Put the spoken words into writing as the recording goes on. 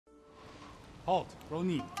Halt,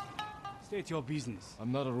 Ronin. State your business. I'm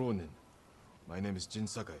not a Ronin. My name is Jin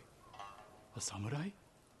Sakai. A samurai?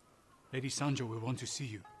 Lady Sanjo will want to see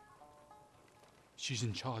you. She's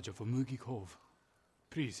in charge of Umugi Cove.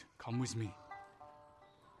 Please, come with me.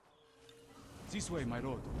 This way, my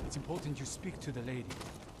lord. It's important you speak to the lady.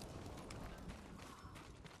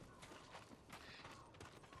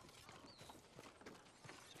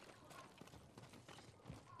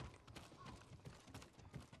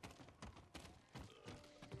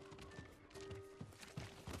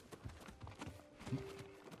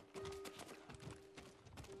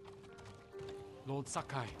 Lord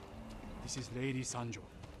Sakai, this is Lady Sanjo.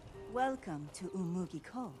 Welcome to Umugi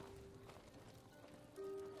Cove.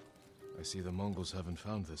 I see the Mongols haven't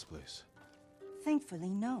found this place. Thankfully,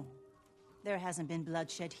 no. There hasn't been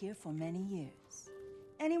bloodshed here for many years.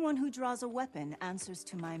 Anyone who draws a weapon answers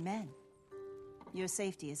to my men. Your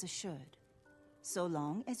safety is assured, so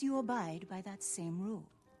long as you abide by that same rule.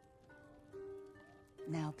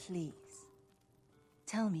 Now please,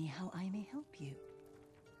 tell me how I may help you.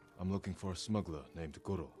 I'm looking for a smuggler named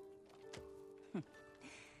Goro.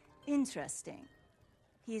 Interesting.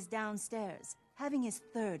 He's downstairs, having his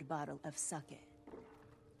third bottle of sake.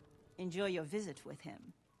 Enjoy your visit with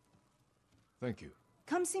him. Thank you.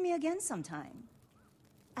 Come see me again sometime.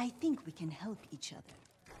 I think we can help each other.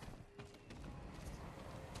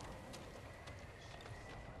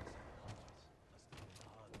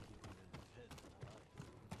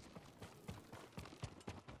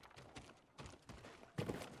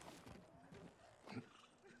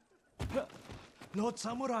 Lord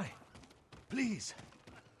Samurai, please,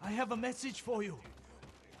 I have a message for you.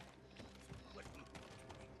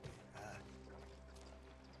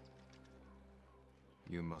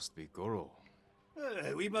 You must be Goro.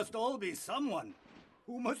 We must all be someone.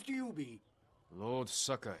 Who must you be? Lord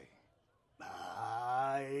Sakai.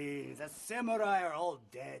 Aye, the samurai are all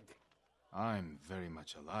dead. I'm very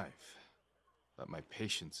much alive. But my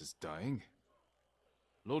patience is dying.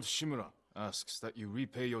 Lord Shimura asks that you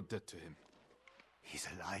repay your debt to him. He's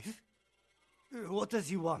alive? What does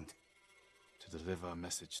he want? To deliver a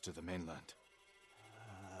message to the mainland.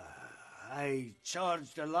 I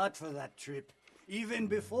charged a lot for that trip, even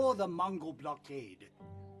before the Mongol blockade.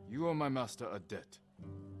 You owe my master a debt.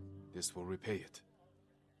 This will repay it.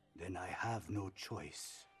 Then I have no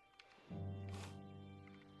choice.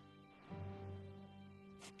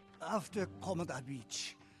 After Komoda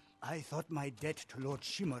Beach, I thought my debt to Lord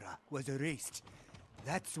Shimura was erased.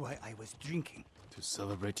 That's why I was drinking. To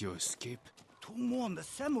celebrate your escape? To mourn the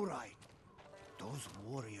samurai. Those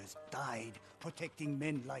warriors died protecting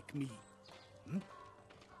men like me.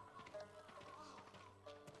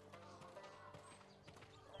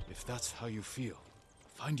 If that's how you feel,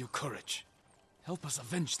 find your courage. Help us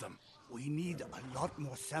avenge them. We need a lot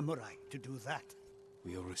more samurai to do that.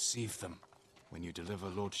 We'll receive them when you deliver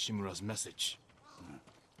Lord Shimura's message.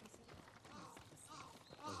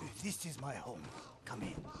 This is my home. Come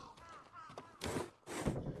in.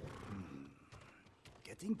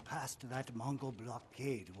 Getting past that Mongol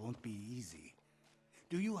blockade won't be easy.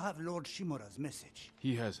 Do you have Lord Shimura's message?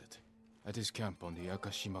 He has it. At his camp on the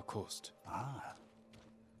Akashima coast. Ah.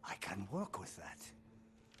 I can work with that.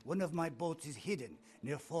 One of my boats is hidden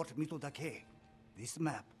near Fort Mitodake. This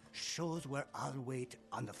map shows where I'll wait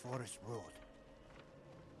on the forest road.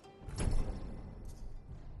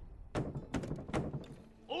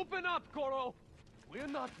 Open up, Goro! We're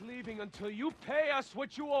not leaving until you pay us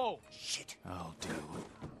what you owe! Shit! I'll do.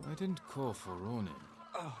 I didn't call for Ronin.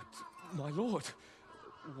 My lord,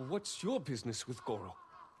 what's your business with Goro?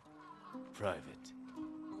 Private.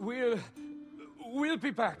 We'll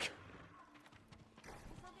be back.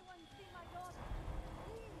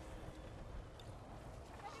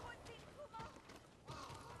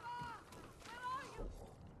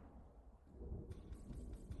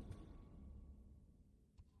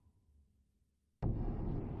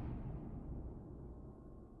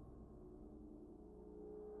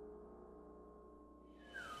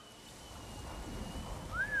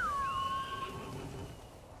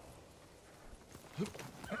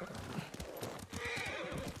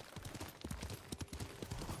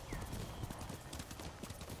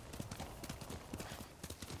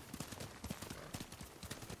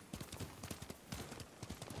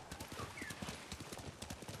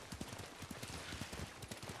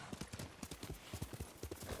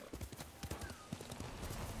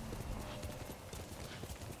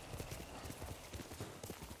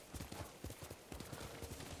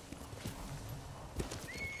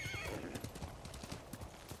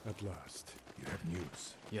 At last, you have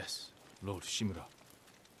news. Yes, Lord Shimura.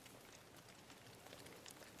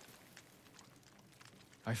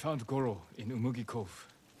 I found Goro in Umugi Cove.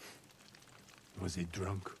 Was he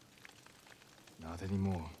drunk? Not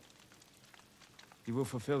anymore. He will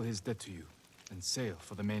fulfill his debt to you and sail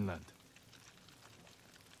for the mainland.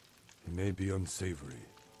 He may be unsavory,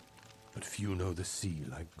 but few know the sea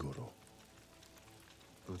like Goro.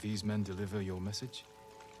 Will these men deliver your message?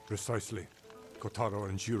 Precisely. Kotaro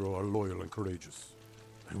and Jiro are loyal and courageous.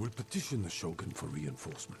 I will petition the Shogun for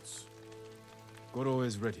reinforcements. Goro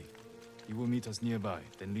is ready. He will meet us nearby,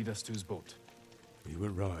 then lead us to his boat. We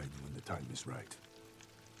will ride when the time is right.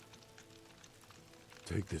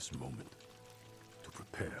 Take this moment to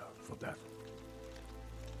prepare for battle.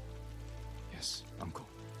 Yes, Uncle.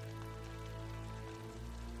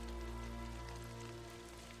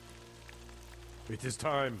 It is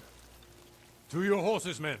time. To your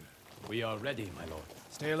horses, men. We are ready, my lord.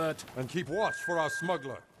 Stay alert. And keep watch for our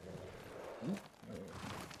smuggler.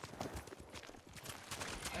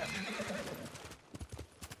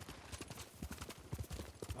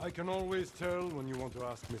 I can always tell when you want to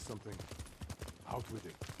ask me something. Out with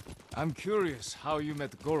it. I'm curious how you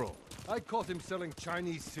met Goro. I caught him selling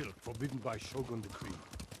Chinese silk forbidden by Shogun decree.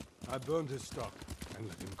 I burned his stock and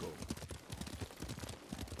let him go.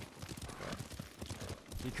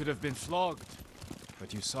 He could have been flogged,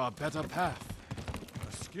 but you saw a better path.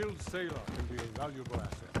 A skilled sailor can be a valuable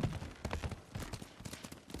asset.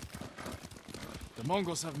 The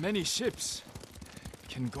Mongols have many ships.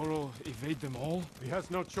 Can Goro evade them all? He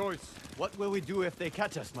has no choice. What will we do if they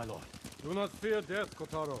catch us, my lord? Do not fear death,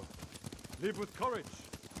 Kotaro. Live with courage.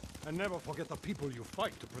 And never forget the people you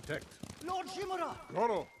fight to protect. Lord Shimura!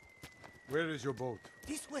 Goro, where is your boat?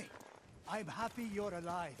 This way. I'm happy you're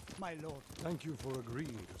alive, my lord. Thank you for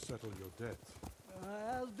agreeing to settle your debt.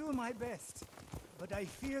 I'll do my best. But I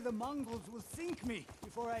fear the Mongols will sink me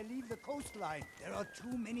before I leave the coastline. There are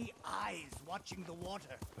too many eyes watching the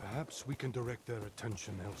water. Perhaps we can direct their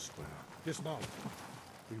attention elsewhere. Dismount.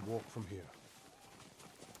 We walk from here.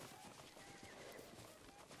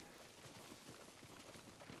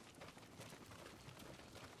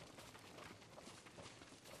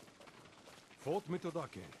 Fort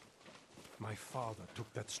Mitodake. My father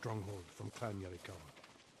took that stronghold from Clan Yarikawa.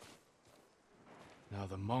 Now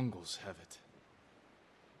the Mongols have it.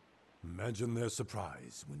 Imagine their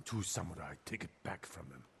surprise when two samurai take it back from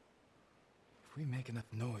them. If we make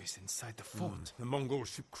enough noise inside the fort... The Mongol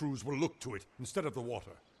ship crews will look to it instead of the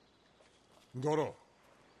water. Goro,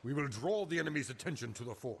 we will draw the enemy's attention to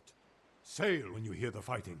the fort. Sail when you hear the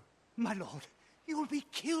fighting. My lord, you will be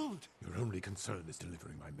killed. Your only concern is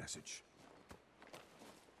delivering my message.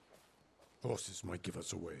 Horses might give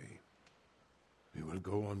us away. We will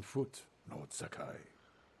go on foot, Lord Sakai.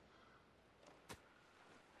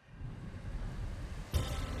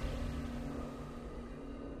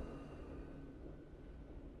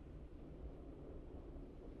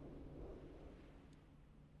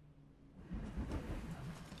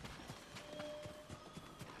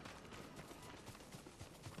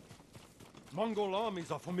 Mongol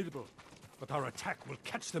armies are formidable, but our attack will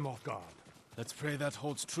catch them off guard. Let's pray that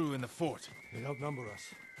holds true in the fort. They outnumber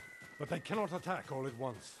us, but they cannot attack all at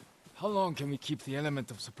once. How long can we keep the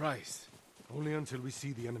element of surprise? Only until we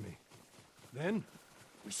see the enemy. Then,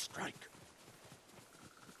 we strike.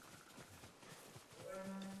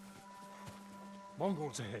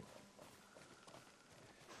 Mongols ahead.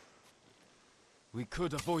 We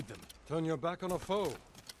could avoid them. Turn your back on a foe,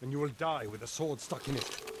 and you will die with a sword stuck in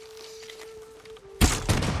it.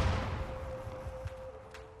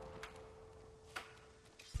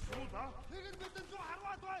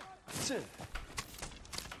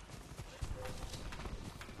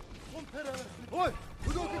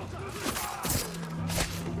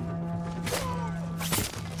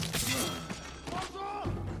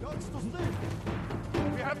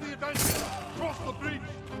 We have the advantage. Cross the bridge.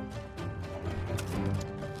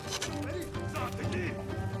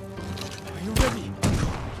 Are you ready?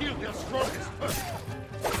 Kill their strongest first.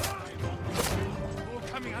 All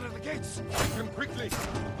coming out of the gates. Fight them quickly.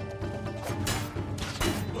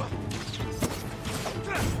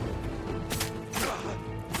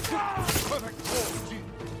 Perfect call, G.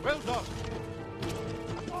 Well done.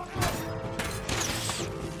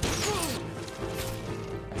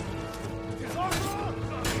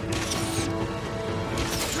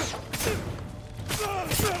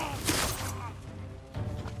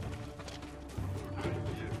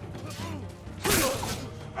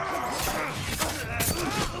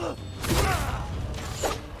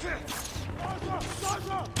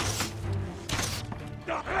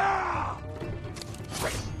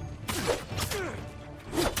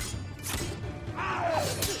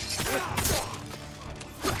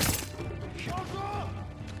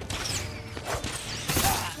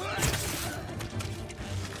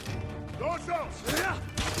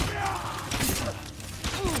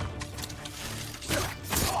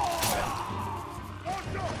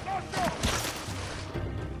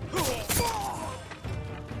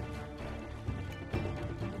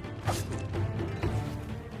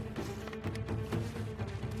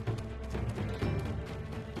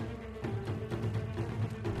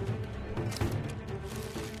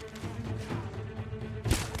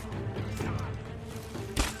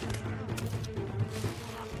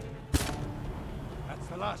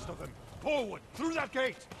 last of them. Forward, through that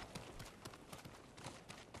gate!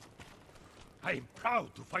 I am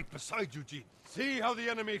proud to fight beside you, Jin. See how the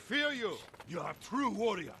enemy fear you. You are a true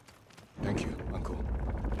warrior. Thank you, Uncle.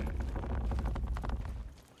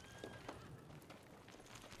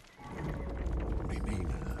 Remain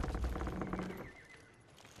alert.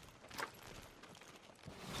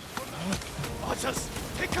 Archers,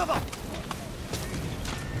 take cover!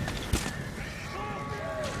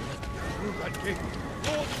 Through that gate!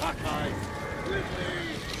 Lord Sakai! With me!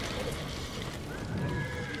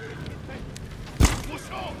 Push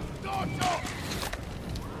on! Dodge up!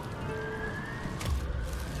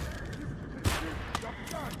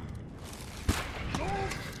 No!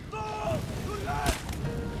 No! To left!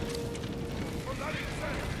 From that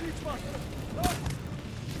inside! Reach master! Left!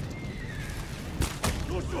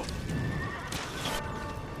 Push up!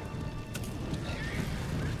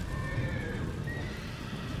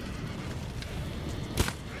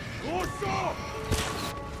 Orso!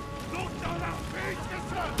 Look down our feet,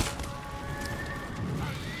 son!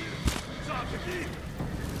 Zappi!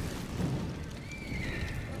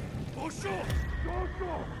 Orso!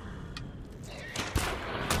 Orso!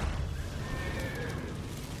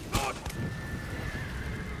 Not!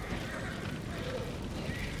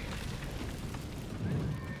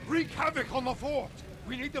 Wreak havoc on the fort!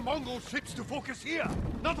 We need the Mongol ships to focus here,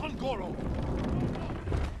 not on Goro!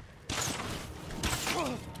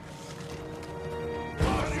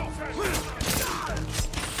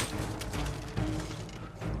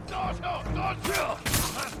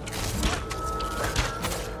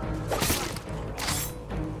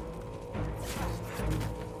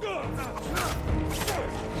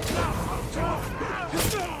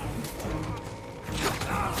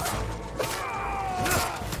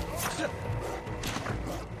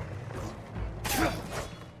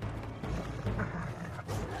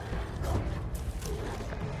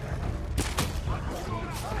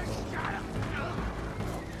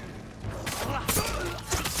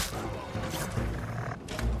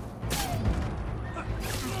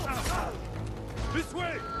 This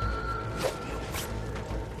way!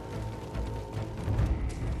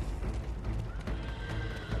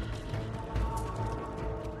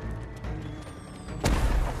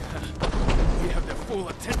 We have their full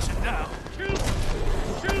attention now. Kill them!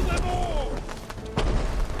 Kill them all!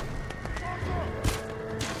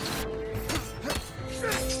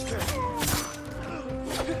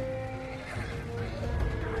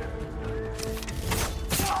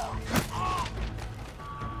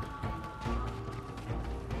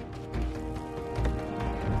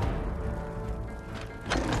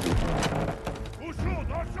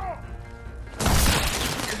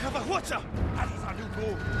 Watch out! That is our new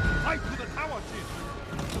goal! Fight to the tower, Jin!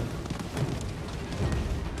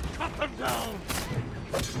 Cut them down!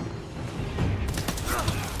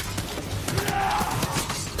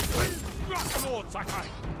 Lord Sakai!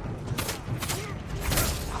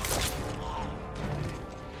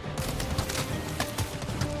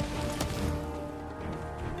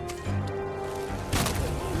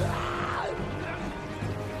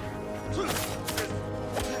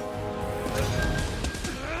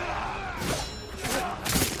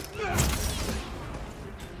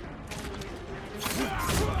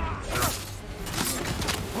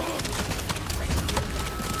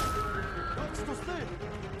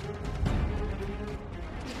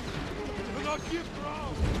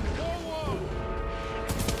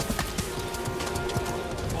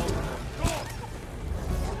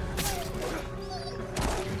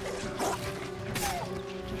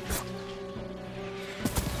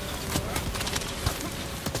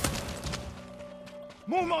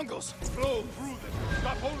 More Mongols! Flow through them!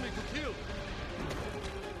 Stop only to kill!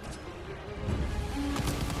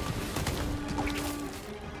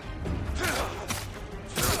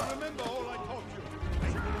 Remember all I taught you!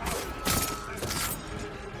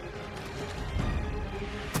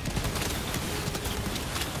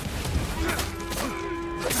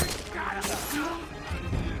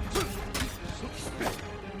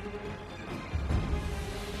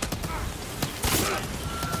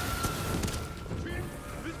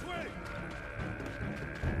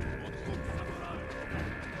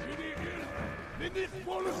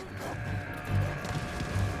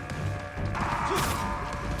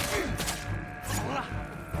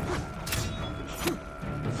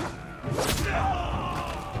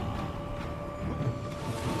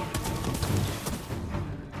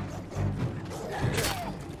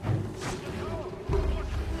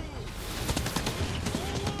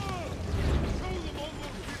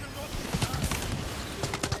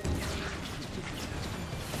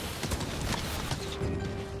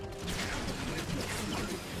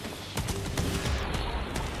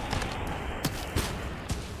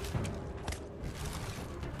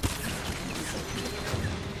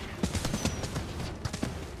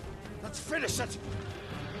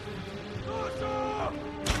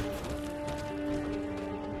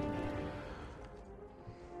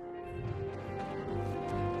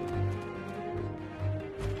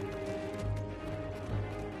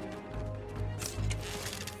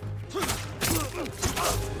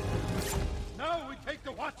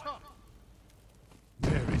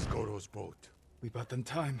 Goro's boat. We bought them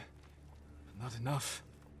time, but not enough.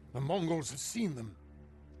 The Mongols have seen them,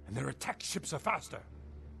 and their attack ships are faster.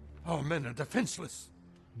 Our men are defenseless.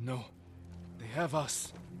 No, they have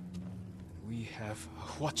us. We have a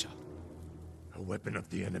Hwacha. A weapon of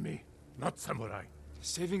the enemy, not samurai.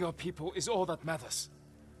 Saving our people is all that matters.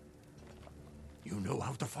 You know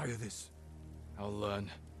how to fire this. I'll learn.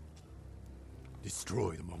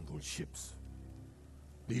 Destroy the Mongol ships.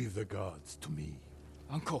 Leave the guards to me.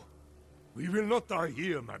 Uncle! We will not die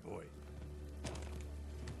here, my boy.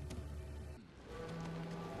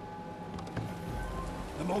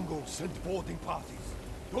 The Mongols sent boarding parties.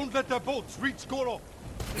 Don't let their boats reach Goro.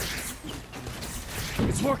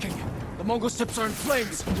 It's working! The Mongol ships are in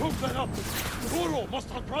flames! Move that up! Goro must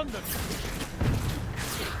outrun them!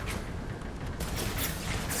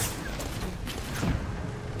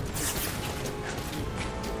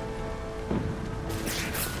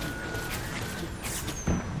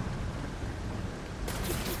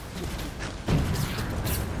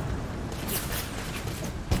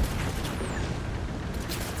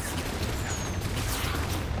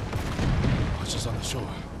 Watches on the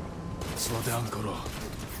shore. Slow down, Goro.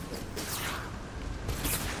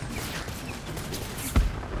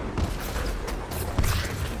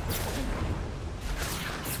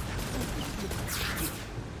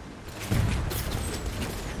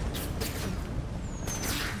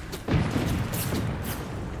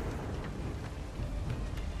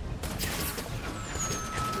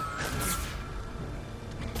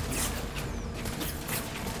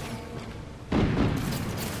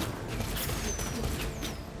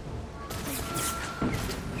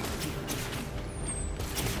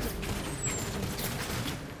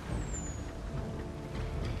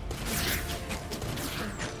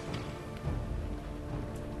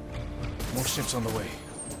 More ships on the way.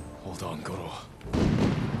 Hold on, Goro.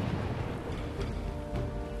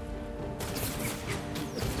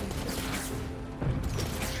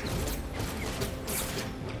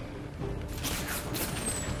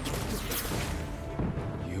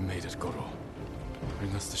 You made it, Goro.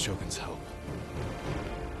 Bring us the Shogun's help.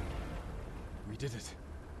 We did it.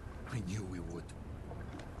 I knew we would.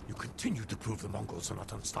 You continue to prove the Mongols are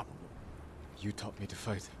not unstoppable. You taught me to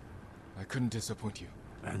fight. I couldn't disappoint you.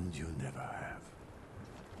 And you never have.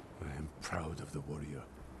 I am proud of the warrior,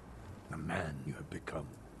 the man you have become.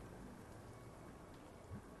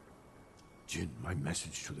 Jin, my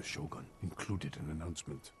message to the Shogun included an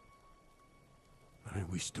announcement. I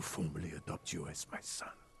wish to formally adopt you as my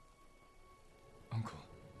son. Uncle.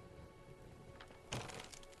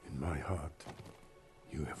 In my heart,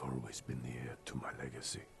 you have always been the heir to my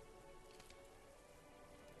legacy.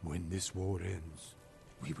 When this war ends,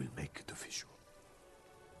 we will make it official.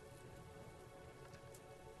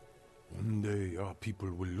 One day, our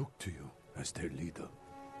people will look to you as their leader.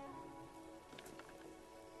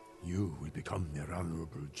 You will become their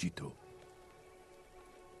honorable Jito,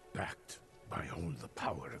 backed by all the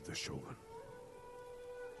power of the Shogun.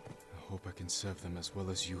 I hope I can serve them as well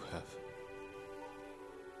as you have.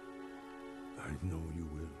 I know you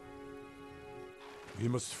will. We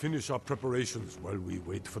must finish our preparations while we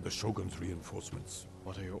wait for the Shogun's reinforcements.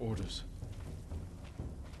 What are your orders?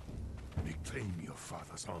 Reclaim your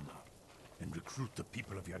father's armor and recruit the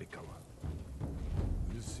people of Yarikawa.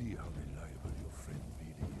 We'll see how reliable your friend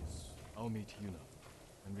really is. I'll meet Yuna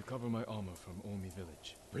and recover my armor from Omi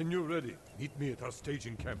village. When you're ready, meet me at our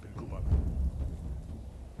staging camp in Kuban.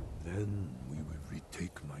 Then we will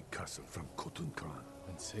retake my castle from Khotun Khan.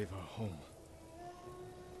 And save our home.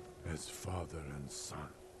 As father and son,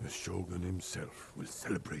 the Shogun himself will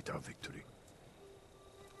celebrate our victory.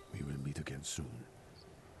 We will meet again soon.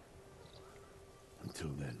 Until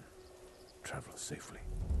then, travel safely.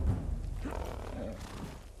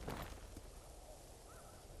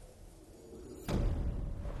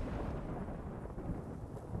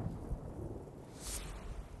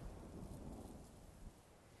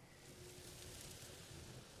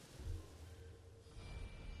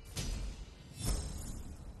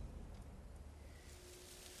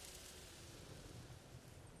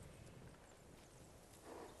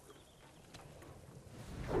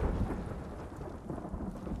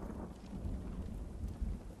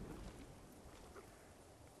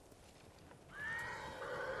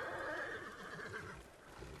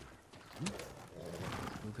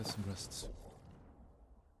 We'll get some rests.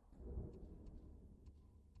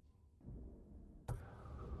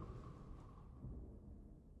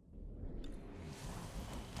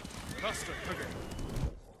 Master, okay.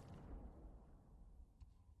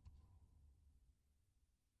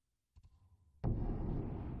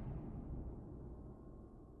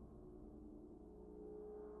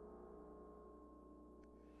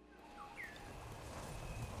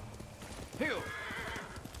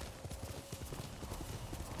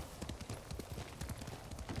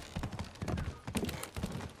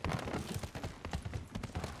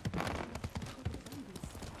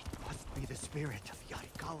 the spirit of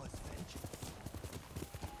Yarikawa's vengeance.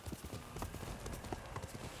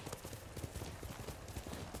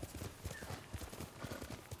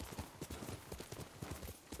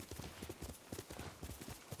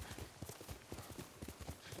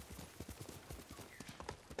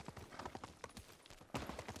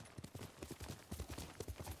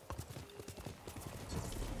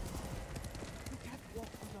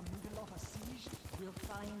 We'll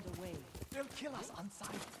find a way. They'll kill us on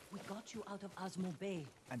sight. We got you out of Asmo Bay.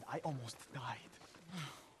 And I almost died.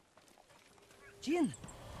 Jin,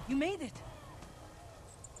 you made it.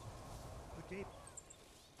 Okay.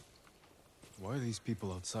 Why are these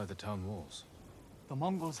people outside the town walls? The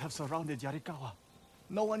Mongols have surrounded Yarikawa.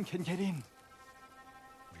 No one can get in.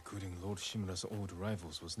 Recruiting Lord Shimura's old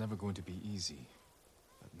rivals was never going to be easy.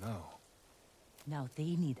 But now... Now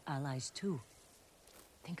they need allies too.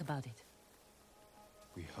 Think about it.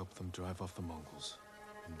 we help them drive off the Mongols,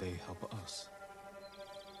 and they help us.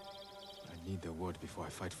 I need their word before I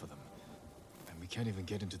fight for them. And we can't even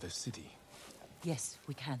get into their city. Yes,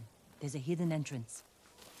 we can. There's a hidden entrance.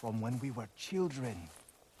 From when we were children.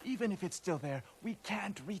 Even if it's still there, we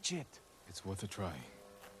can't reach it. It's worth a try.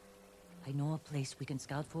 I know a place we can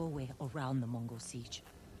scout for a way around the Mongol siege.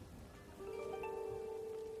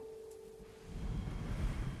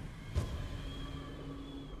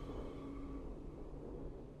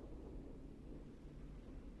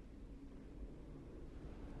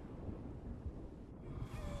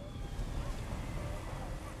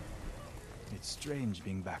 It's strange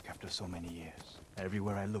being back after so many years.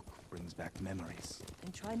 Everywhere I look brings back memories.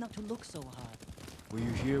 And try not to look so hard. Were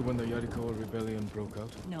you here when the Yarikawa rebellion broke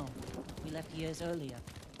out? No, we left years earlier,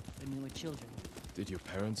 when we were children. Did your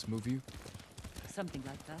parents move you? Something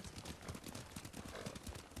like that.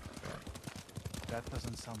 That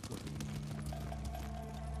doesn't sound good.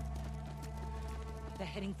 They're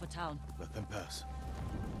heading for town. Let them pass.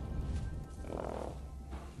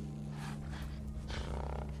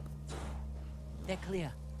 They're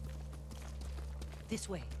clear. This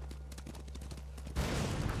way.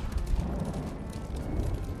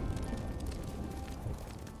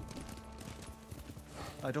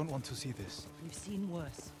 I don't want to see this. We've seen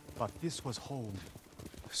worse. But this was home.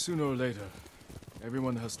 Sooner or later,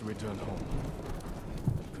 everyone has to return home.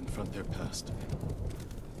 Confront their past.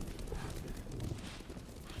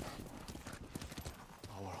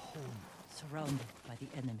 Our home. Surrounded by the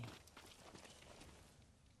enemy.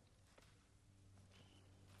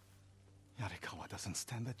 Yarikawa doesn't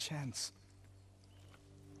stand a chance.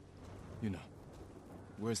 You know,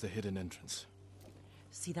 where's the hidden entrance?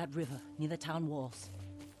 See that river near the town walls?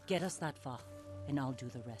 Get us that far, and I'll do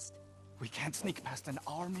the rest. We can't sneak past an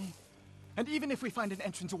army. And even if we find an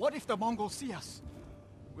entrance, what if the Mongols see us?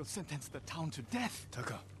 We'll sentence the town to death.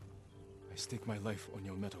 Taka, I stake my life on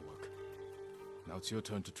your metalwork. Now it's your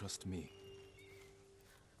turn to trust me.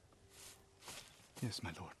 Yes, my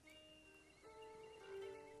lord.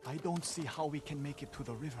 I don't see how we can make it to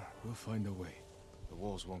the river. We'll find a way. The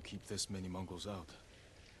walls won't keep this many Mongols out.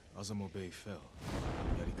 Azamo Bay fell.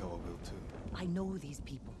 Yarikawa will too. I know these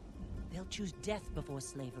people. They'll choose death before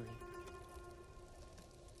slavery.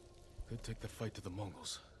 Could take the fight to the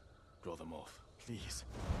Mongols. Draw them off. Please,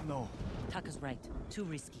 no. Taka's right. Too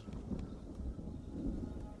risky.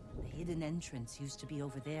 The hidden entrance used to be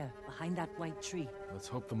over there, behind that white tree. Let's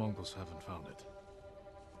hope the Mongols haven't found it.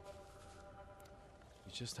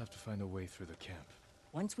 We just have to find a way through the camp.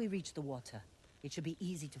 Once we reach the water, it should be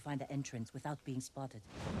easy to find the entrance without being spotted.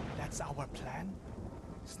 That's our plan?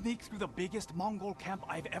 Sneak through the biggest Mongol camp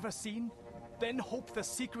I've ever seen? Then hope the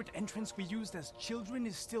secret entrance we used as children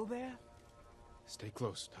is still there? Stay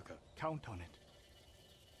close, Taka. Count on it.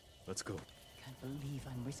 Let's go. Can't believe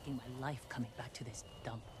I'm risking my life coming back to this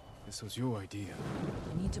dump. This was your idea.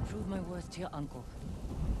 I need to prove my worth to your uncle.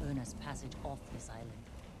 Earn us passage off this island.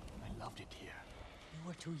 I loved it here. You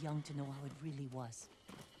were too young to know how it really was.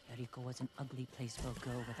 Yariko was an ugly place for a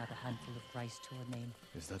girl without a handful of rice to her name.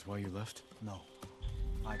 Is that why you left? No.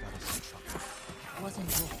 I got us in trouble. It wasn't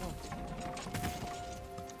your fault.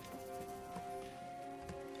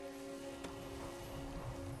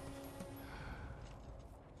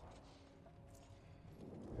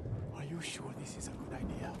 Are you sure this is a good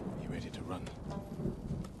idea? You ready to run?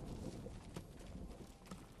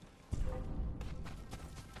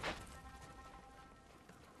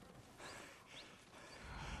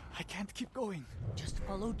 I can't keep going. Just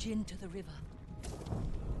follow Jin to the river.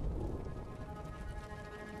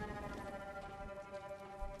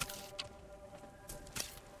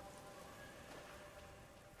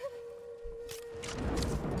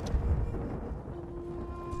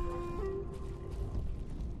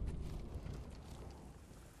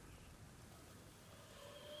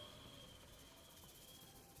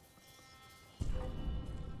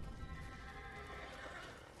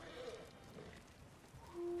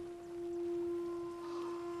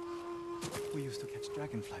 We used to catch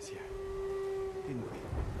dragonflies here, didn't we?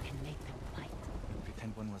 And make them fight.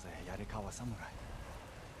 Pretend one was a Yarikawa samurai,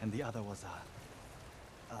 and the other was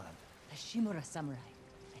A Shimura samurai.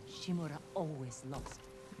 And Shimura always lost.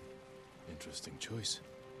 Interesting choice.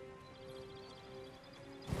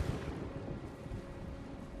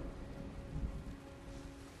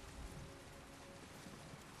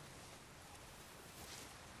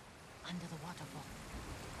 Under the waterfall.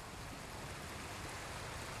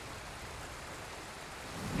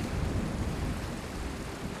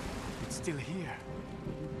 It's still here.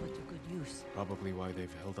 You put to good use. Probably why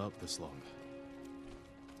they've held out this long.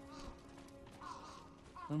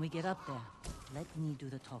 When we get up there, let me do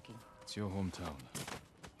the talking. It's your hometown.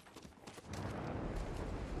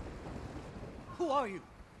 Who are you?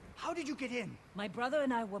 How did you get in? My brother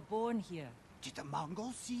and I were born here. Did the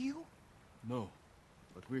Mongols see you? No,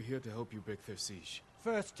 but we're here to help you break their siege.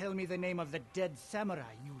 First, tell me the name of the dead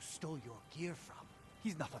samurai you stole your gear from.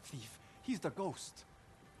 He's not a thief. He's the ghost.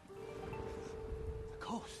 The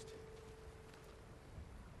ghost.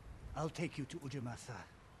 I'll take you to Ujimasa,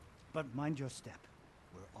 but mind your step.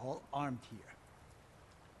 We're all armed here.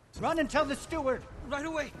 Run and tell the steward! Right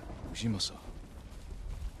away! Ujimasa.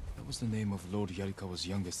 That was the name of Lord Yarikawa's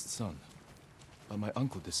youngest son. But my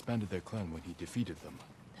uncle disbanded their clan when he defeated them.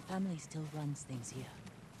 The family still runs things here.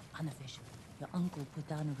 Unofficially. Your uncle put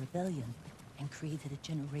down a rebellion and created a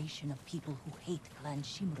generation of people who hate Clan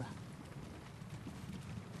Shimura.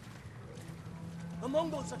 The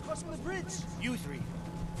Mongols are crossing the bridge! You three,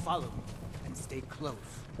 follow me and stay close.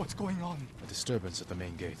 What's going on? A disturbance at the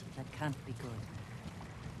main gate. That can't be good.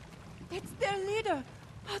 It's their leader!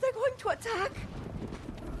 Are they going to attack?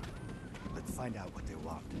 Let's find out what they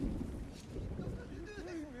want.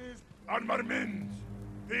 Armarmins,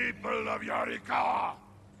 people of Yarikawa,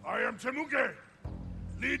 I am Temuge,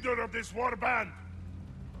 leader of this war band.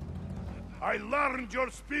 I learned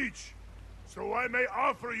your speech, so I may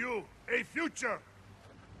offer you a future.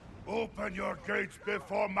 Open your gates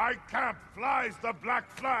before my camp flies the black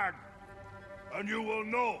flag, and you will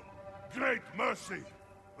know great mercy.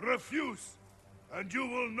 Refuse, and you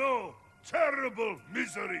will know terrible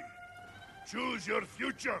misery. Choose your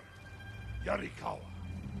future, Yarikawa.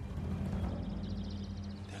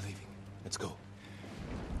 They're leaving. Let's go.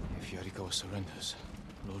 If Yarikawa surrenders,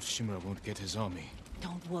 Lord Shimura won't get his army.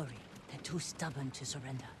 Don't worry. They're too stubborn to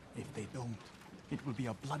surrender. If they don't, it will be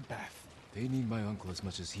a bloodbath. They need my uncle as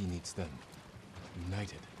much as he needs them.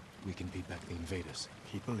 United, we can beat back the invaders.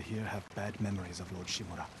 People here have bad memories of Lord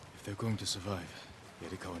Shimura. If they're going to survive,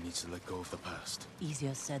 Yarikawa needs to let go of the past.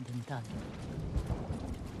 Easier said than done.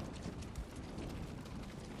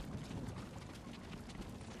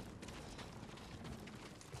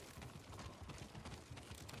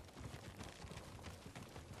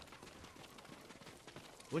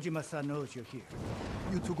 Ujimasa knows you're here.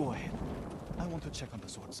 You two go ahead. I want to check on the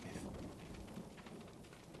swordsmith.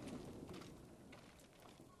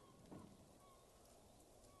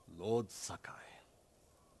 Lord Sakai.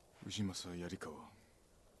 Ujimasa Yarikawa.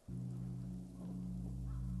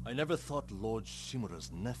 I never thought Lord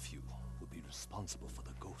Shimura's nephew would be responsible for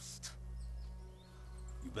the ghost.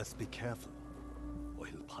 You best be careful, or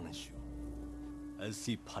he'll punish you, as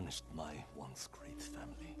he punished my once great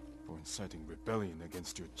family. For inciting rebellion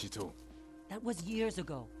against your Jito. That was years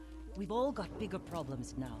ago. We've all got bigger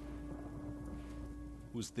problems now.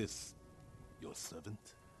 Who's this? Your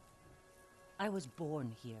servant? I was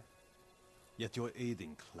born here. Yet you're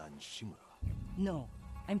aiding Clan Shimura. No,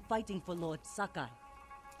 I'm fighting for Lord Sakai.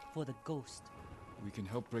 For the ghost. We can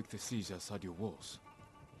help break the siege outside your walls.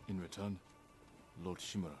 In return, Lord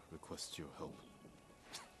Shimura requests your help.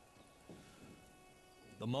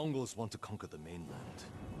 The Mongols want to conquer the mainland.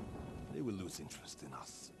 They will lose interest in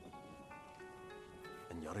us.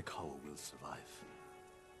 And Yarikawa will survive.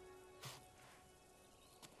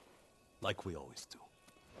 Like we always do.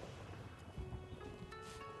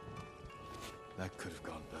 That could have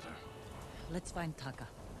gone better. Let's find Taka.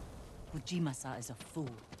 Ujimasa is a fool.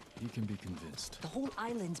 He can be convinced. The whole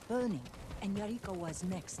island's burning, and Yarikawa's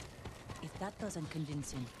next. If that doesn't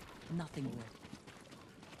convince him, nothing will.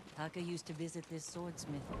 Taka used to visit this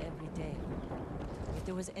swordsmith every day. If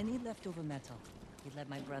there was any leftover metal, he'd let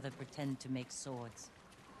my brother pretend to make swords.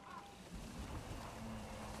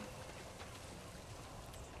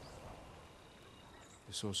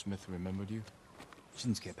 The swordsmith remembered you?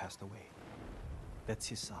 Shinsuke passed away. That's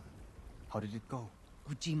his son. How did it go?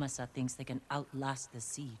 Ujimasa thinks they can outlast the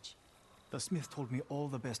siege. The smith told me all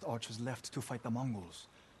the best archers left to fight the Mongols,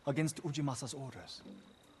 against Ujimasa's orders.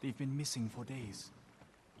 They've been missing for days.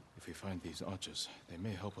 If we find these archers, they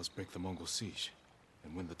may help us break the Mongol siege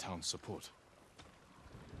and win the town's support.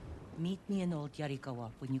 Meet me in Old Yarikawa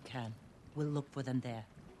when you can. We'll look for them there.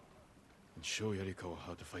 And show Yarikawa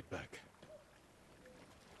how to fight back.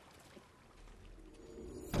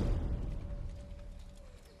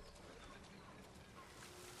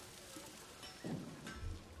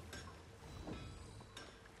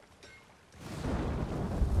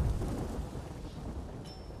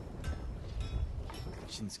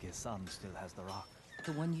 Shinsuke's son still has the rock.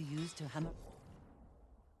 The one you used to hammer...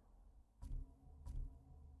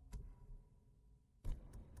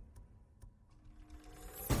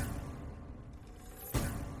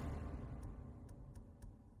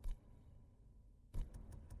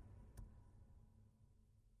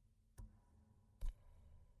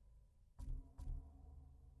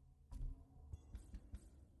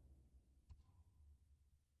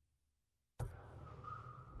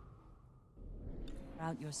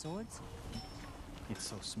 out your swords? It's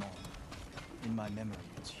so small. In my memory,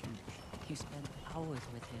 it's huge. You spent hours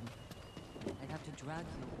with him. I'd have to drag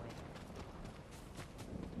you away.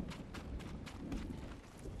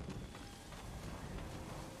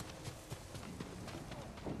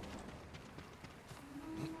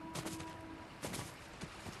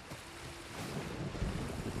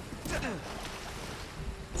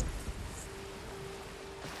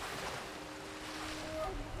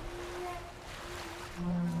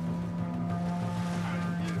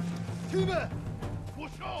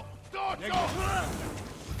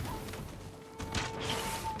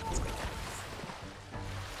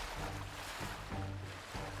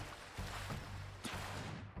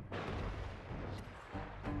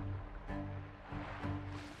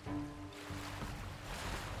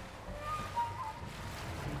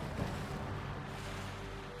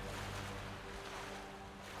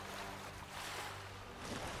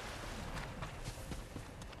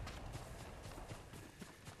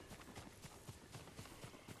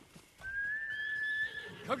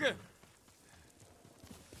 Kage!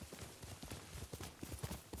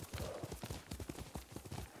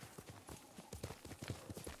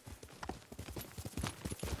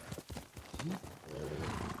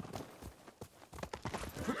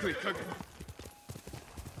 Quickly, Kage!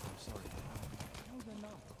 Sorry. No, they're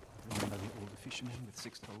not. Remember the old fisherman with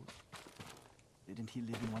 6 toes? Didn't he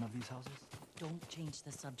live in one of these houses? Don't change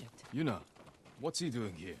the subject. Yuna, what's he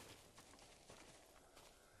doing here?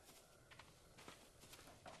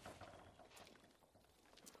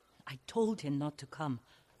 I told him not to come.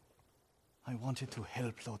 I wanted to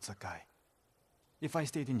help Lord Sakai. If I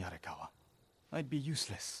stayed in Yarikawa, I'd be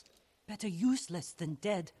useless. Better useless than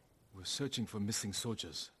dead. We're searching for missing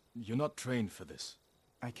soldiers. You're not trained for this.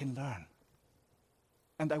 I can learn.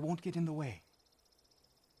 And I won't get in the way.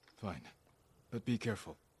 Fine. But be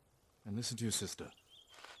careful. And listen to your sister.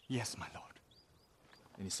 Yes, my lord.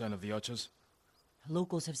 Any sign of the archers?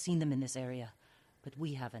 Locals have seen them in this area, but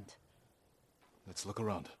we haven't. Let's look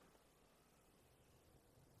around.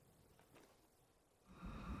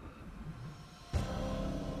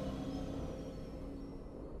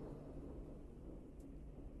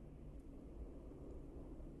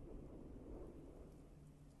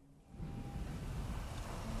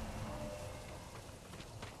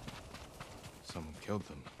 Someone killed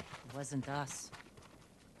them. It wasn't us.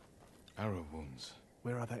 Arrow wounds.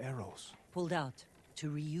 Where are the arrows? Pulled out to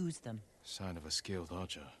reuse them. Sign of a skilled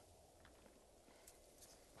archer.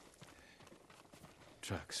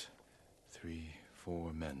 Tracks. 3,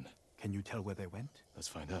 4 men. Can you tell where they went? Let's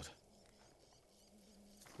find out.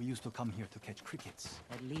 We used to come here to catch crickets.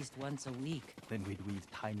 At least once a week. Then we'd weave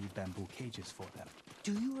tiny bamboo cages for them.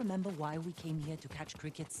 Do you remember why we came here to catch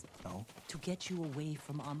crickets? No. To get you away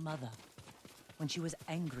from our mother. When she was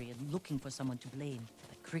angry and looking for someone to blame,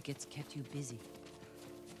 the crickets kept you busy.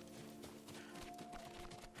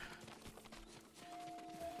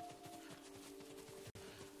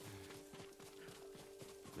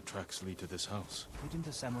 The tracks lead to this house. Didn't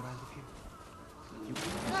the samurai live here?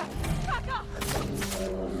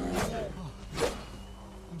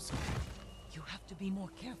 I'm sorry. You have to be more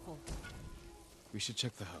careful. We should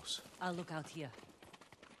check the house. I'll look out here.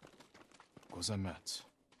 Gozan mats.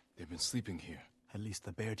 They've been sleeping here. At least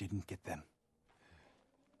the bear didn't get them.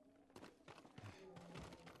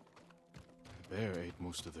 The bear ate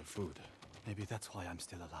most of their food. Maybe that's why I'm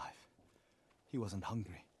still alive. He wasn't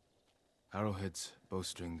hungry. Arrowheads,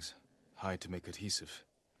 bowstrings, hide to make adhesive.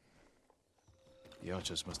 The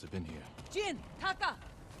archers must have been here. Jin! Taka!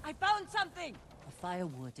 I found something! The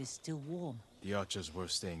firewood is still warm. The archers were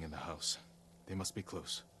staying in the house. They must be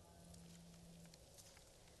close.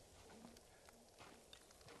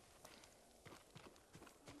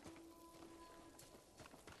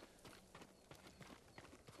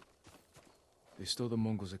 They stole the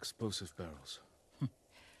Mongols' explosive barrels.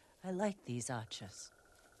 I like these archers.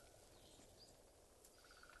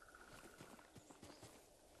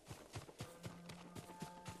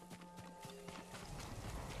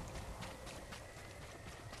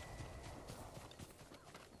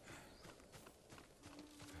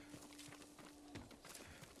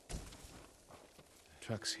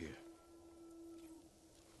 Tracks here.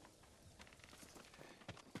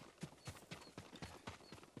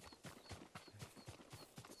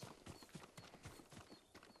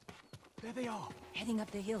 There they are. Heading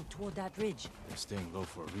up the hill toward that ridge. They're staying low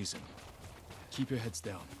for a reason. Keep your heads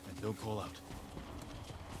down, and don't call out.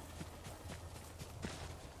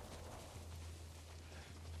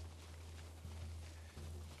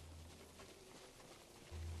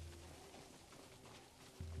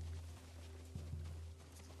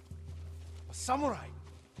 A samurai!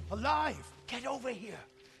 Alive! Get over here!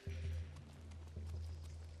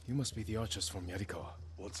 You must be the archers from Yarikawa.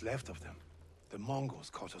 What's left of them? The Mongols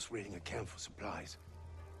caught us raiding a camp for supplies.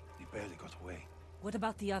 We barely got away. What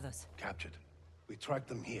about the others? Captured. We tracked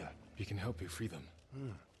them here. We can help you free them.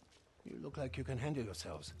 You look like you can handle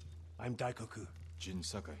yourselves. I'm Daikoku. Jin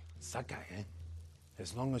Sakai. Sakai, eh?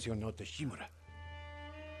 As long as you're not the Shimura.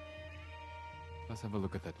 Let's have a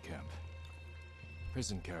look at that camp.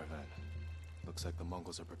 Prison caravan. Looks like the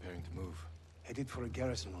Mongols are preparing to move. Headed for a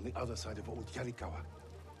garrison on the other side of Old Yarikawa.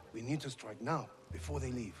 We need to strike now, before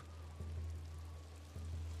they leave.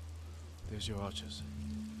 There's your archers.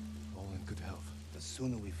 All in good health. The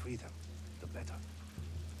sooner we free them, the better.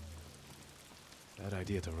 Bad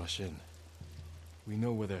idea to rush in. We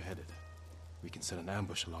know where they're headed. We can set an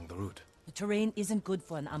ambush along the route. The terrain isn't good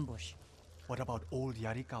for an ambush. What about Old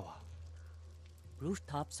Yarikawa?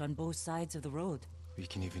 Rooftops on both sides of the road. We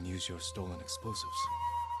can even use your stolen explosives.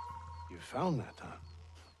 You found that, huh?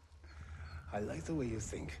 I like the way you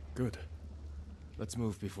think. Good. Let's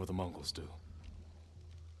move before the Mongols do.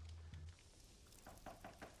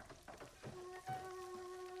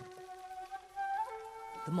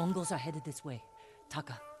 The Mongols are headed this way.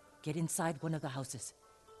 Taka, get inside one of the houses.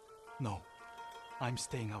 No. I'm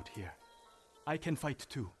staying out here. I can fight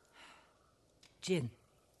too. Jin,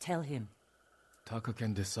 tell him. Taka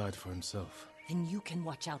can decide for himself. Then you can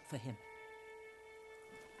watch out for him.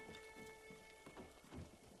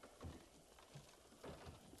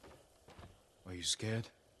 Are you scared?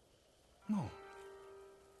 No.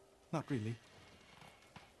 Not really.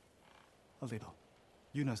 A little.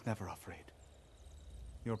 Yuna's never afraid.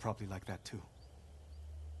 You're probably like that too.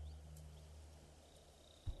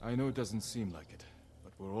 I know it doesn't seem like it,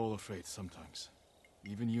 but we're all afraid sometimes.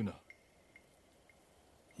 Even Yuna.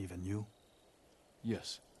 Even you?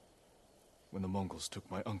 Yes. When the Mongols took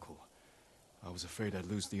my uncle, I was afraid I'd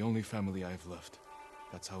lose the only family I've left.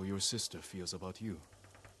 That's how your sister feels about you.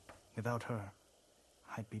 Without her,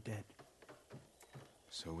 I'd be dead.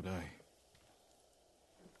 So would I.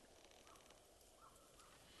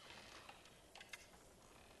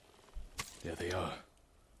 There they are.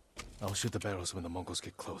 I'll shoot the barrels when the Mongols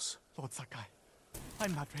get close. Lord Sakai,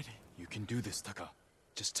 I'm not ready. You can do this, Taka.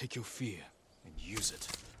 Just take your fear and use it.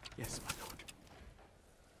 Yes, my lord.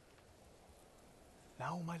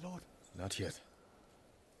 Now, my lord? Not yet.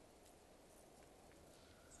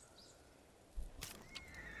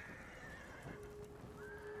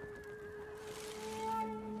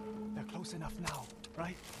 They're close enough now,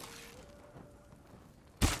 right?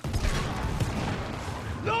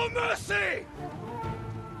 No mercy!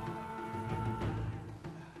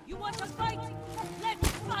 You want to fight? Let's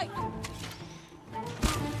fight!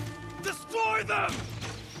 Destroy them!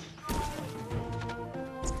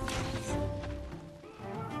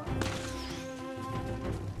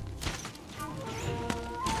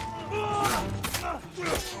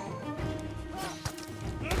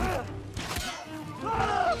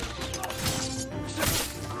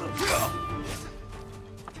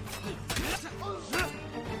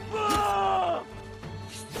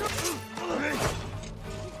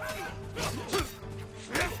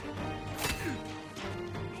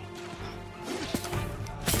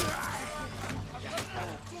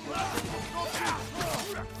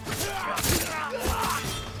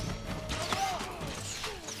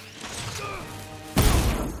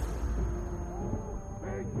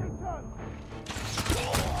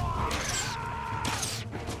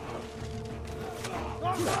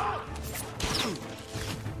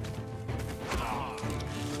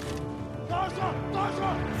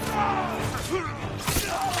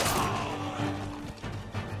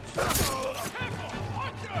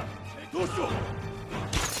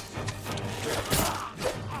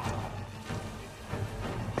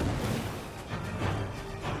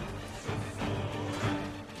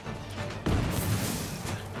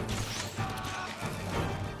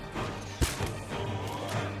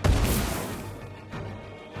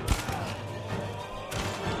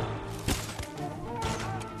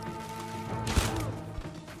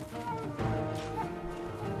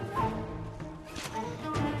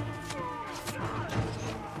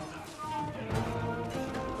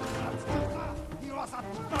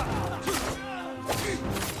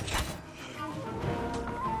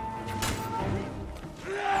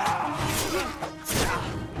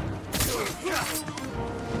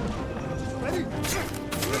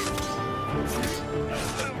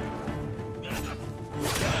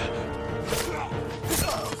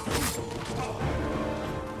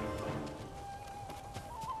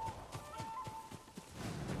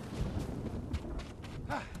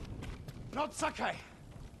 Not Sakai!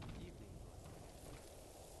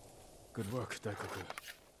 Good work, Daikoku.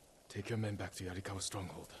 Take your men back to Yarikawa's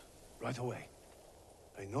stronghold. Right away.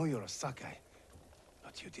 I know you're a Sakai,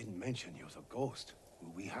 but you didn't mention you're a ghost.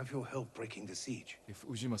 Will we have your help breaking the siege? If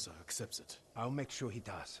Ujimasa accepts it. I'll make sure he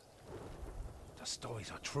does. The stories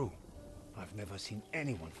are true. I've never seen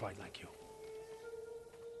anyone fight like you.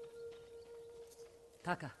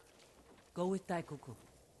 Taka, go with Daikoku.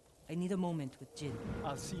 I need a moment with Jin.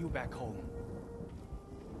 I'll see you back home.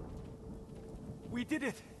 We did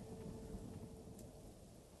it!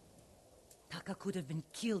 Taka could have been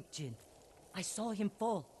killed, Jin. I saw him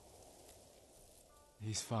fall.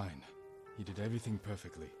 He's fine. He did everything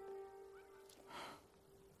perfectly.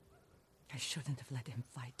 I shouldn't have let him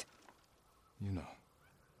fight. You know.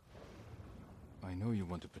 I know you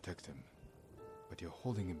want to protect him, but you're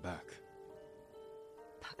holding him back.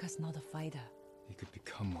 Taka's not a fighter. He could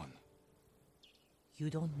become one. You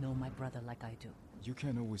don't know my brother like I do. You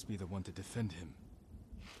can't always be the one to defend him.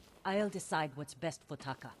 I'll decide what's best for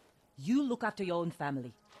Taka. You look after your own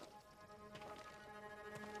family.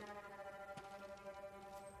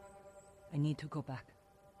 I need to go back.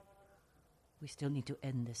 We still need to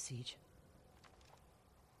end this siege.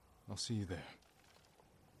 I'll see you there.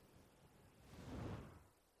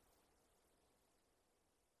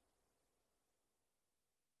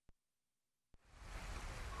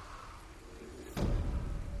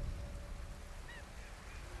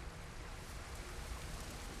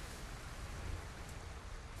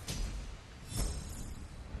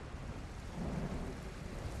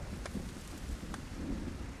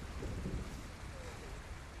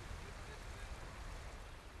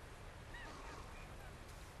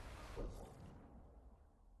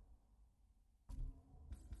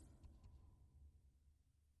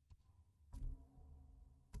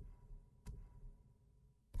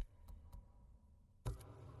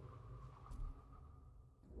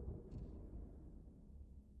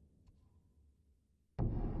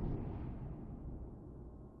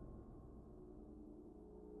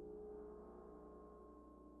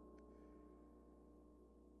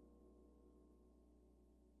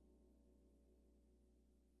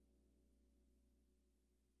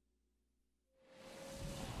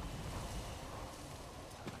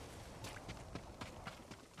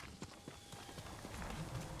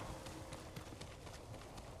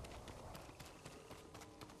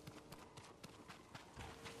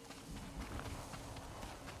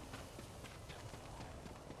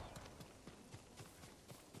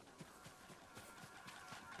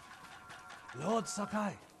 Lord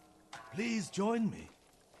Sakai, please join me.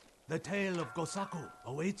 The tale of Gosaku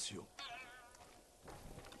awaits you.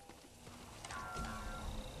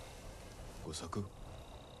 Gosaku?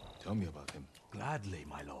 Tell me about him. Gladly,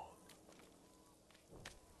 my lord.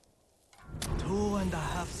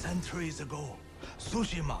 2.5 centuries ago,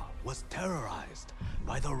 Tsushima was terrorized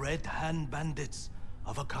by the Red Hand bandits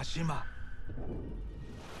of Akashima.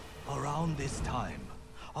 Around this time,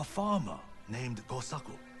 a farmer named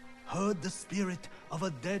Gosaku heard the spirit of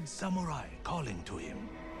a dead samurai calling to him.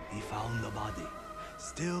 He found the body,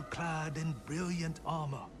 still clad in brilliant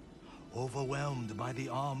armor. Overwhelmed by the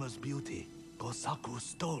armor's beauty, Gosaku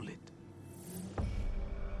stole it.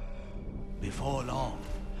 Before long,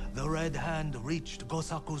 the Red Hand reached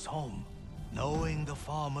Gosaku's home. Knowing the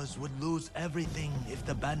farmers would lose everything if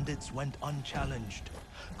the bandits went unchallenged,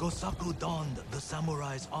 Gosaku donned the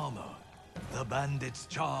samurai's armor. The bandits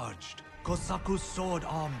charged. Gosaku's sword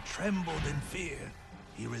arm trembled in fear.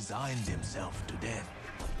 He resigned himself to death.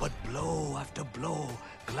 But blow after blow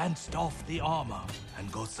glanced off the armor,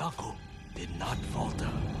 and Gosaku did not falter.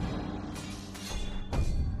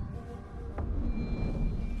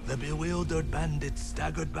 The bewildered bandits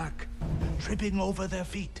staggered back, tripping over their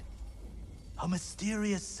feet. A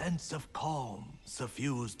mysterious sense of calm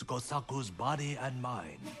suffused Gosaku's body and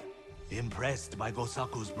mind. Impressed by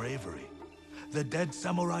Gosaku's bravery, the dead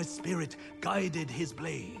samurai's spirit guided his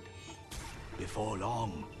blade. Before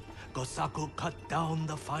long, Gosaku cut down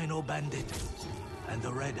the final bandit, and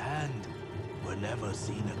the Red Hand were never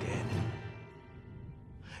seen again.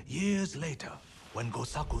 Years later, when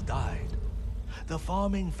Gosaku died, the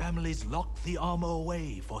farming families locked the armor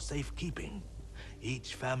away for safekeeping.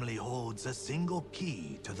 Each family holds a single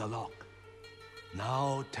key to the lock.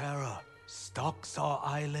 Now terror stalks our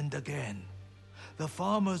island again. The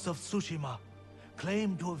farmers of Tsushima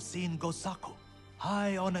claim to have seen Gosaku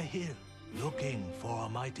high on a hill, looking for a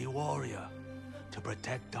mighty warrior. to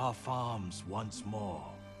protect our farms once more.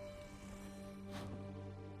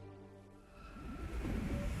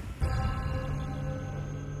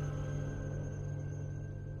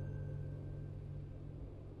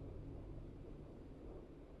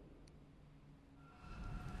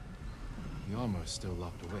 The armor is still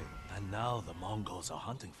locked away. And now the Mongols are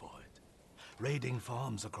hunting for it, raiding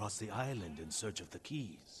farms across the island in search of the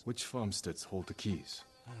keys. Which farmsteads hold the keys?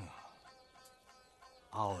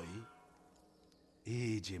 Aoi,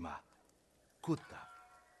 Iijima, Kuta,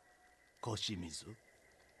 Koshimizu,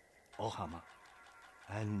 Ohama,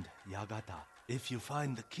 and Yagata. If you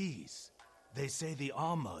find the keys, they say the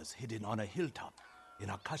armor is hidden on a hilltop in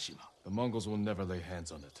Akashima. The Mongols will never lay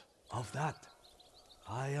hands on it. Of that,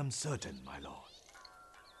 I am certain, my lord.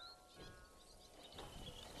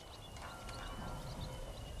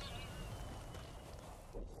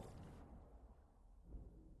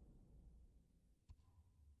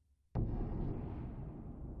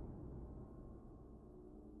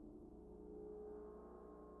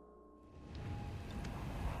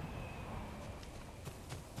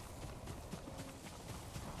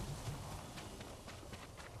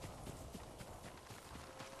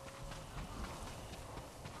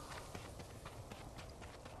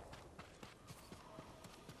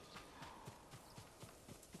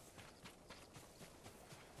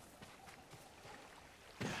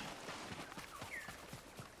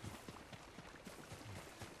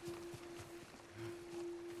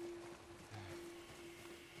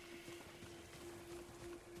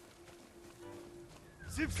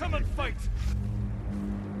 Come and fight!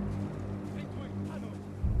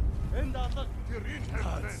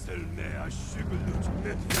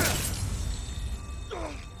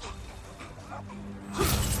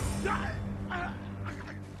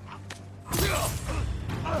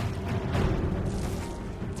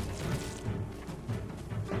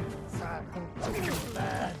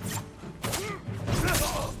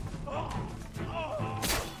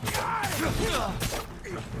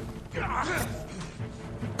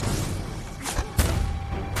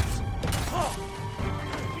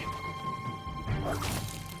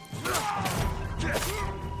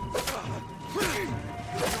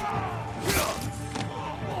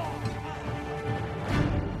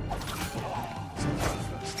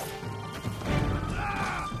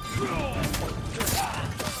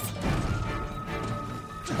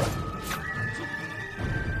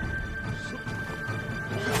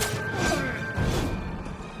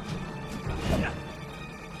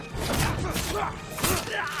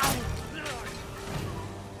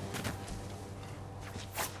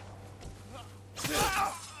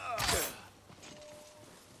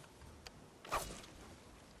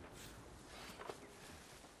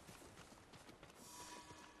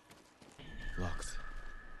 Locked.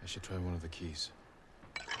 I should try one of the keys.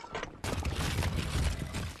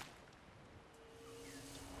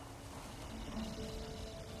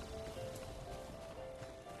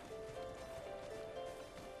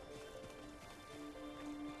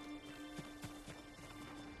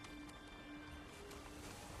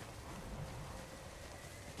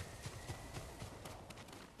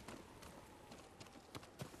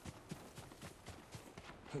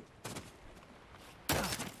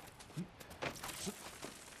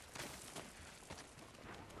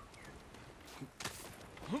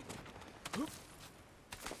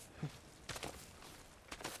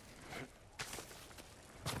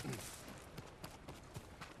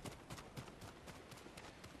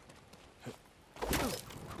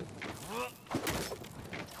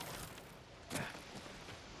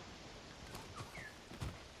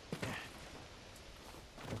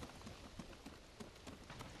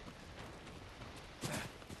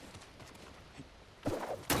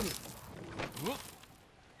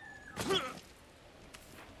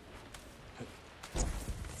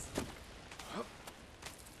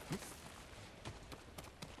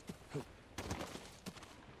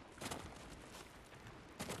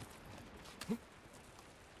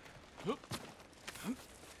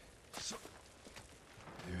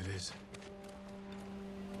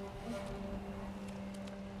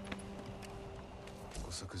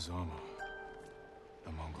 Kosaku's armor.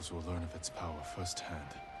 The Mongols will learn of its power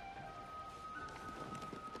firsthand.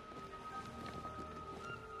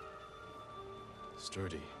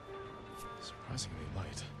 Sturdy. Surprisingly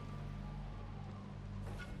light.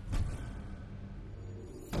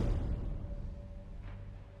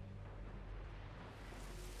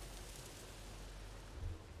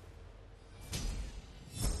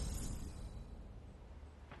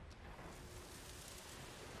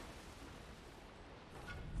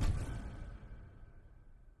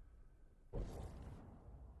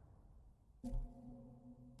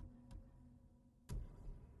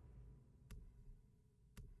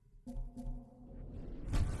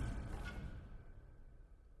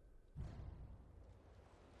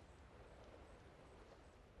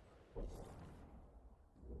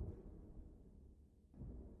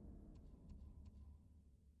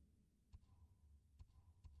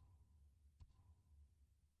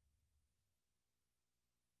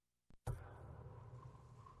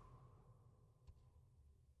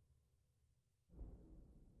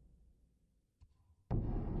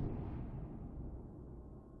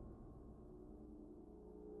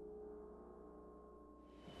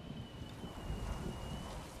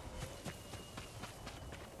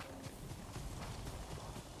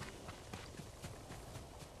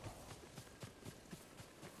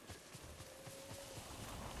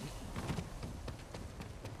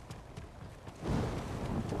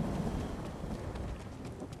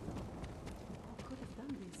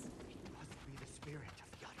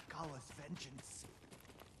 Yarikawa's vengeance.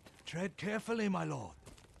 Tread carefully, my lord.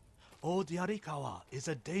 Old Yarikawa is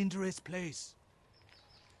a dangerous place.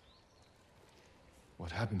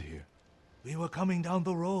 What happened here? We were coming down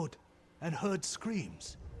the road and heard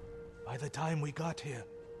screams. By the time we got here,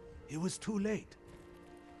 it was too late.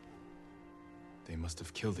 They must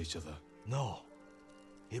have killed each other. No.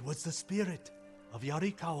 It was the spirit of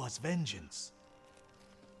Yarikawa's vengeance.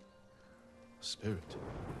 Spirit?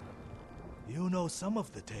 You know some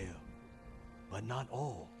of the tale, but not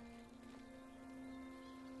all.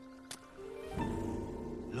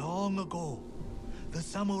 Long ago, the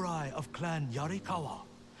samurai of Clan Yarikawa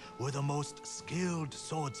were the most skilled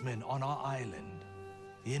swordsmen on our island.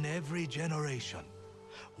 In every generation,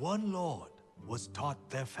 one lord was taught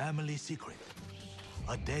their family secret,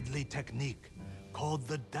 a deadly technique called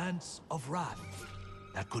the Dance of Wrath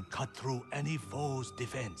that could cut through any foe's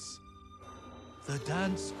defense. The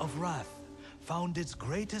Dance of Wrath found its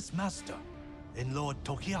greatest master in Lord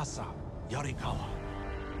Tokiasa Yarikawa.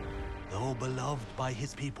 Though beloved by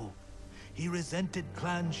his people, he resented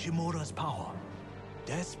Clan Shimura's power.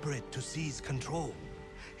 Desperate to seize control,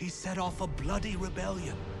 he set off a bloody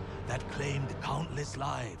rebellion that claimed countless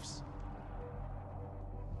lives.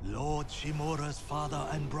 Lord Shimura's father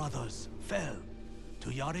and brothers fell to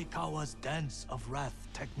Yarikawa's Dance of Wrath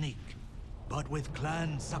technique. But with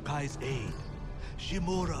Clan Sakai's aid,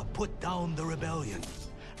 Shimura put down the rebellion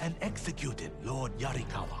and executed Lord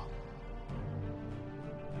Yarikawa.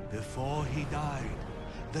 Before he died,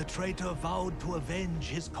 the traitor vowed to avenge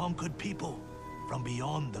his conquered people from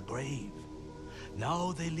beyond the grave.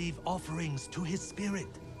 Now they leave offerings to his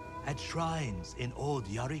spirit at shrines in old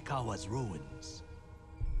Yarikawa's ruins.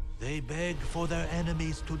 They beg for their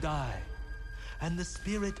enemies to die, and the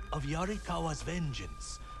spirit of Yarikawa's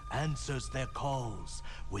vengeance answers their calls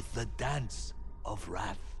with the Dance of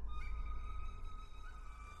Wrath.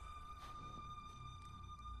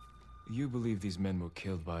 You believe these men were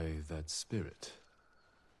killed by that spirit?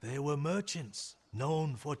 They were merchants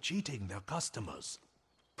known for cheating their customers,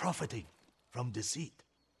 profiting from deceit.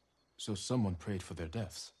 So someone prayed for their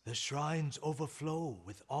deaths? The shrines overflow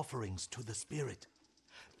with offerings to the spirit,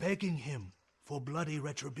 begging him for bloody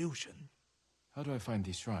retribution. How do I find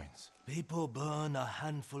these shrines? People burn a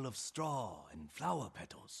handful of straw and flower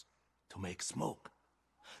petals to make smoke,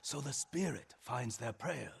 so the spirit finds their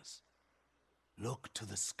prayers. Look to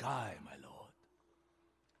the sky, my lord.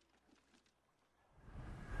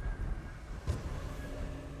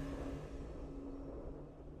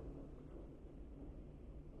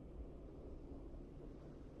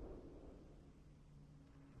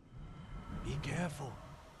 Be careful.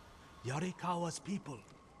 Yarikawa's people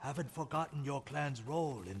haven't forgotten your clan's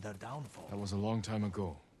role in their downfall. That was a long time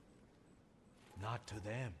ago. Not to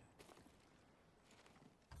them.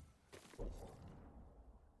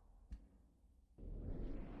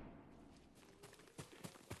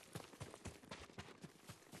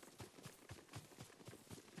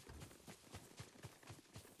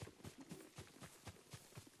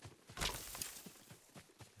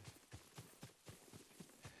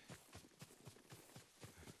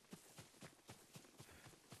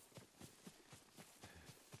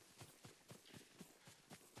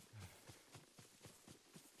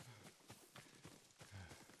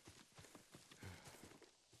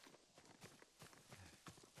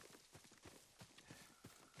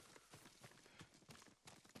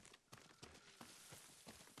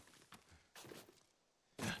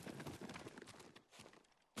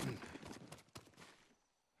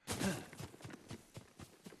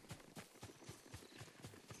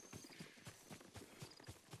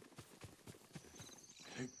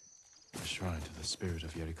 A shrine to the spirit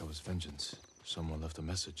of Yarikawa's vengeance. Someone left a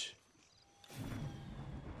message.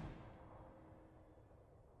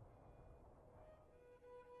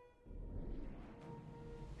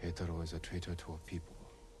 Heitaro is a traitor to a people.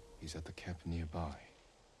 He's at the camp nearby.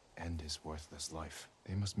 End his worthless life.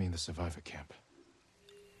 They must mean the survivor camp.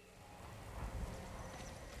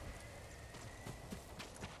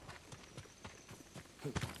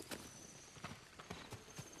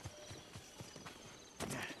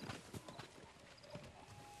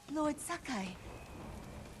 Lord Sakai,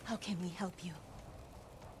 how can we help you?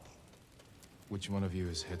 Which one of you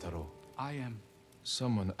is Heitaro? I am.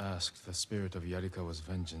 Someone asked the spirit of Yarikawa's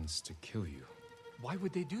vengeance to kill you. Why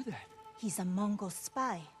would they do that? He's a Mongol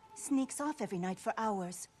spy. Sneaks off every night for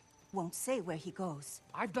hours. Won't say where he goes.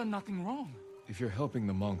 I've done nothing wrong. If you're helping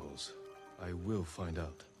the Mongols, I will find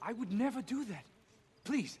out. I would never do that.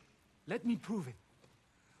 Please, let me prove it.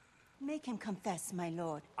 Make him confess, my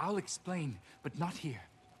lord. I'll explain, but not here.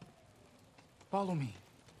 Follow me.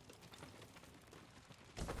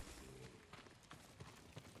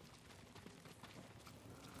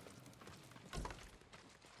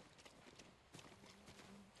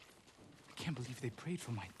 can't believe they prayed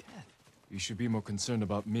for my death. You should be more concerned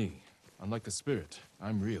about me. Unlike the spirit,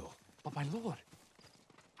 I'm real. But my lord,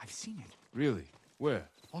 I've seen it. Really? Where?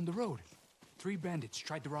 On the road. 3 bandits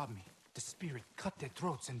tried to rob me. The spirit cut their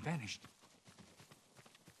throats and vanished.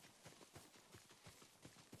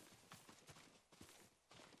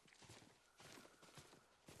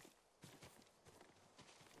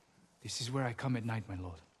 This is where I come at night, my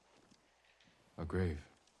lord. A grave.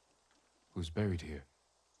 Who's buried here?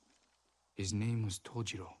 His name was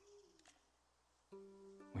Tojiro.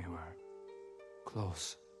 We were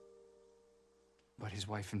close. But his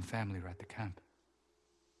wife and family were at the camp.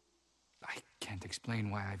 I can't explain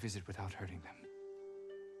why I visit without hurting them.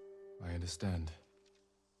 I understand.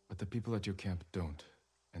 But the people at your camp don't,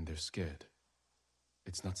 and they're scared.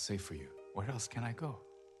 It's not safe for you. Where else can I go?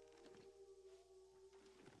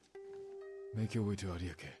 Make your way to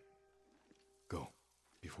Ariake. Go,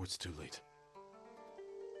 before it's too late.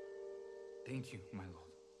 Thank you, my lord.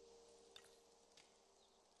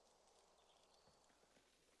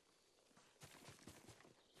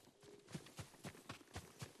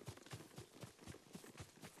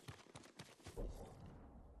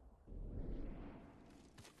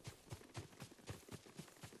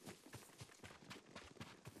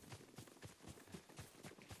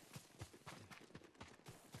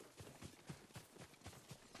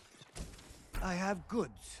 I have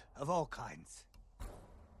goods of all kinds.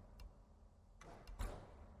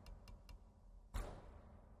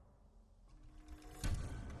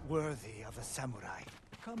 Worthy of a samurai.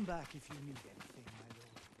 Come back if you need anything, my lord.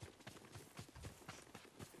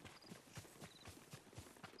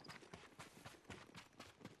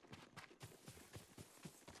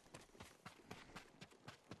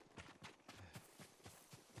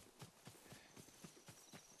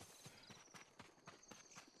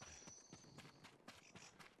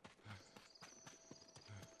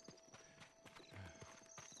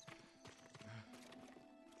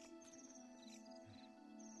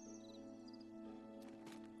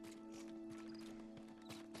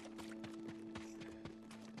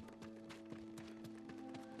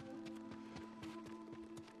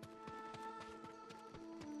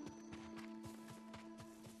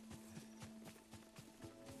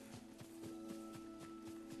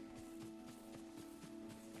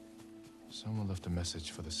 Someone left a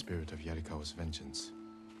message for the spirit of Yarikawa's vengeance.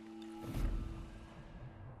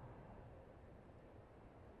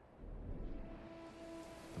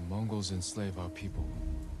 The Mongols enslave our people.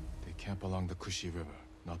 They camp along the Kushi River,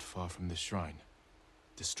 not far from this shrine.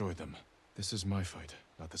 Destroy them. This is my fight,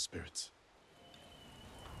 not the spirit's.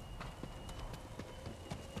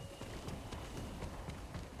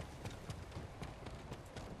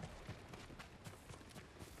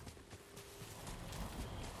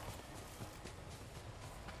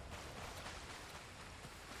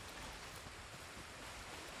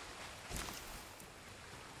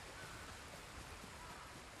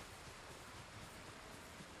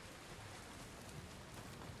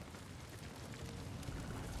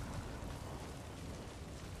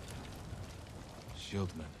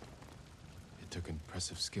 Shieldmen. It took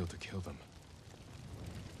impressive skill to kill them.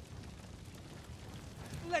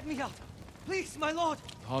 Let me out! Please, my lord!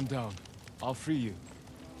 Calm down. I'll free you.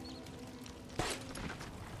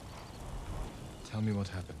 Tell me what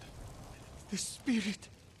happened. The spirit!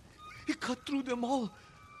 He cut through them all!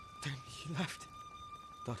 Then he left.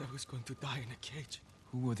 Thought I was going to die in a cage.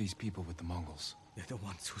 Who were these people with the Mongols? They're the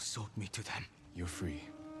ones who sold me to them. You're free.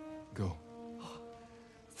 Go.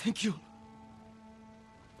 Thank you.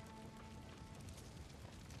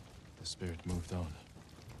 The spirit moved on.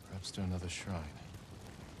 Perhaps to another shrine.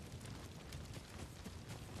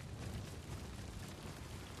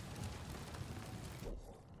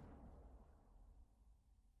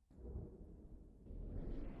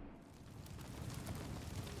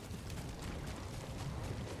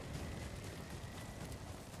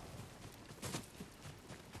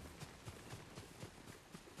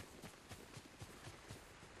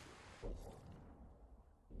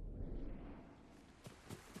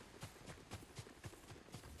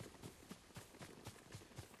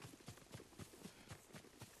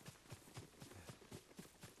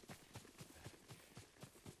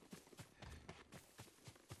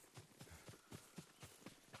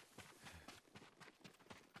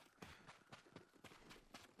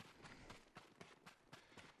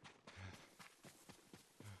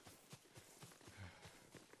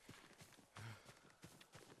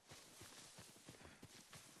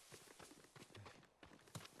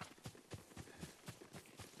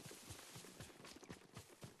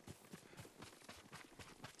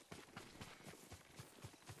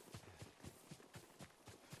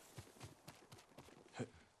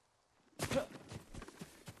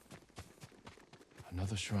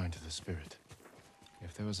 Another shrine to the spirit.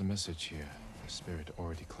 If there was a message here, the spirit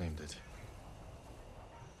already claimed it.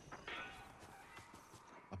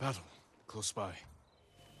 A battle, close by.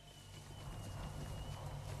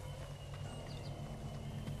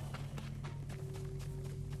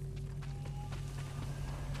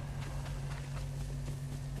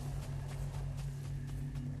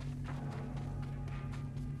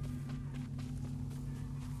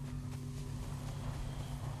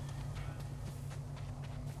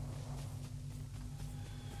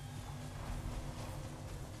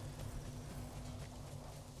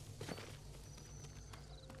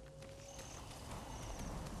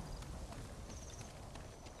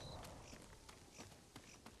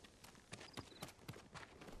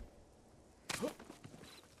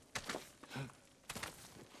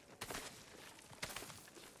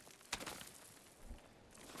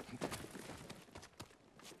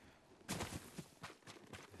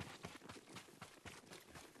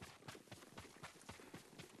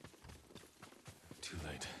 Too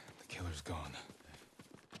late. The killer's gone.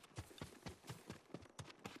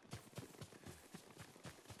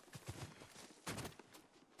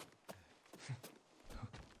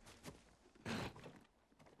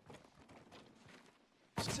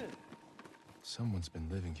 Someone's been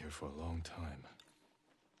living here for a long time.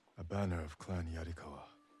 A banner of Clan Yarikawa.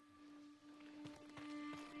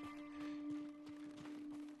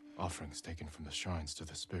 Offerings taken from the shrines to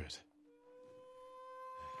the spirit.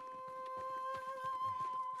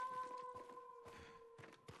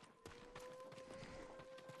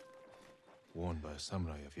 Worn by a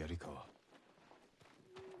samurai of Yarikawa.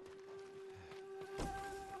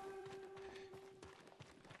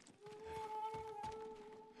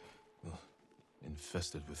 Ugh,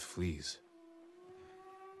 infested with fleas.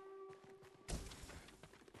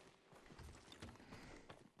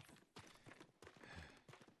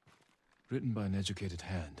 Written by an educated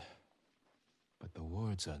hand. But the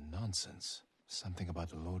words are nonsense. Something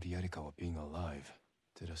about Lord Yarikawa being alive.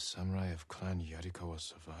 Did a samurai of Clan Yarikawa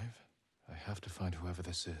survive? I have to find whoever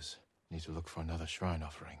this is. Need to look for another shrine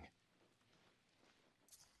offering.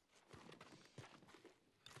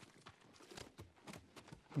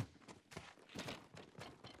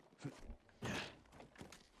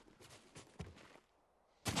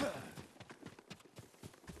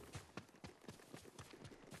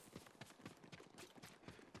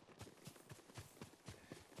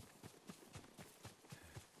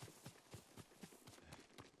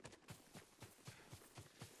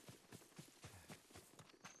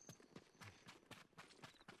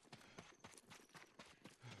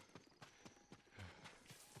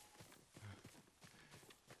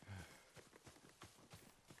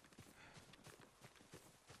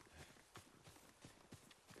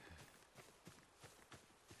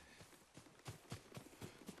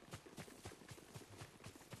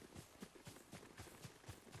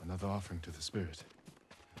 Another offering to the spirit.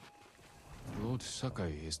 Lord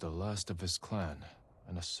Sakai is the last of his clan,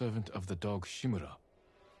 and a servant of the dog Shimura.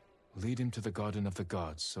 Lead him to the Garden of the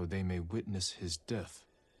Gods, so they may witness his death.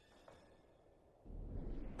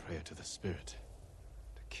 Prayer to the spirit.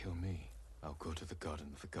 To kill me, I'll go to the Garden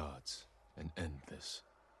of the Gods, and end this.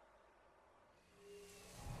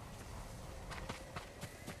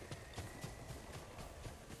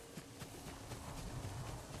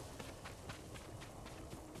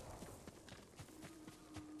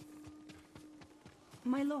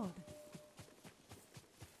 My lord.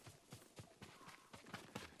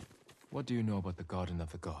 What do you know about the Garden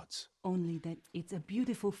of the Gods? Only that it's a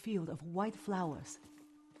beautiful field of white flowers.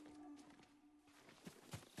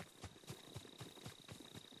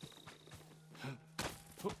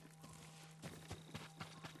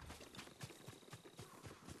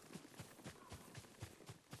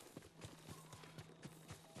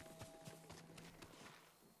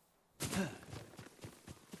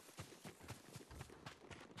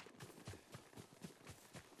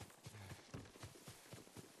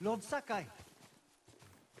 Lord Sakai!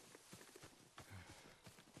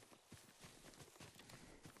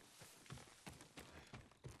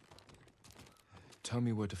 Tell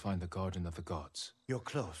me where to find the Garden of the Gods. You're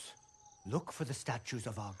close. Look for the statues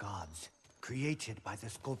of our gods, created by the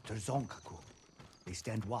sculptor Zonkaku. They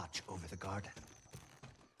stand watch over the garden.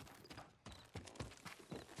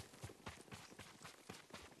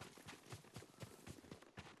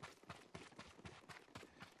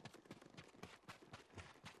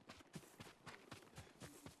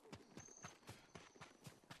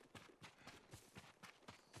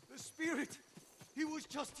 The spirit! He was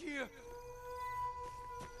just here!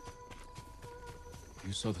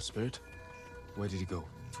 You saw the spirit? Where did he go?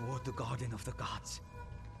 Toward the Garden of the Gods.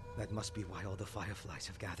 That must be why all the fireflies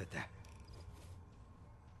have gathered there.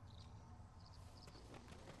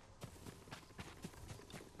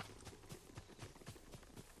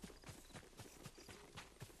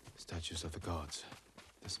 Statues of the gods.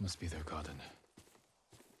 This must be their garden.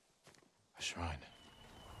 A shrine.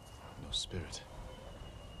 No spirit.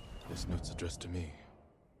 This note's addressed to me.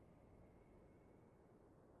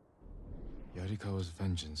 Yarikawa's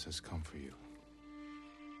vengeance has come for you.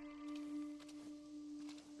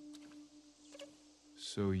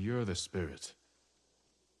 So you're the spirit.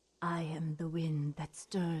 I am the wind that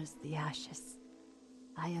stirs the ashes.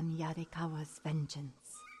 I am Yarikawa's vengeance.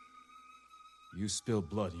 You spilled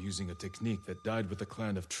blood using a technique that died with a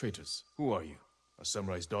clan of traitors. Who are you? A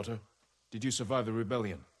samurai's daughter? Did you survive the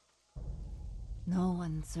rebellion? No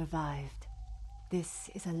one survived. This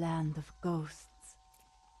is a land of ghosts.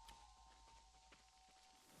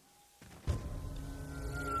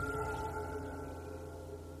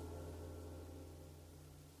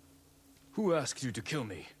 Who asked you to kill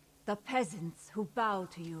me? The peasants who bow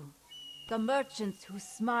to you. The merchants who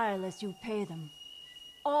smile as you pay them.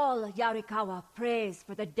 All Yarikawa prays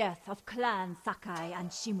for the death of Clan Sakai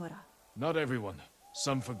and Shimura. Not everyone.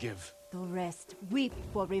 Some forgive. The rest weep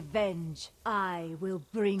for revenge. I will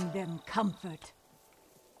bring them comfort.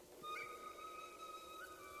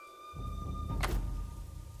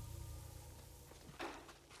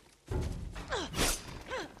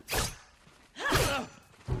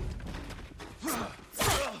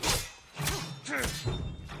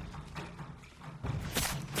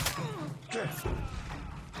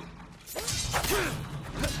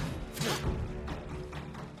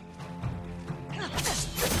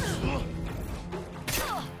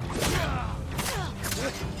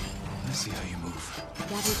 Let's see how you move.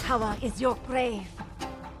 Yarikawa is your grave.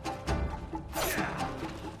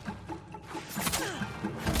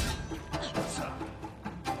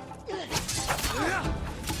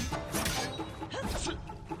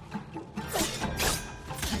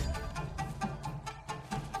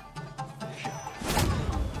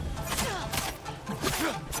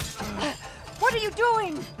 What are you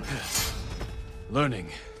doing? Learning.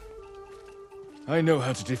 I know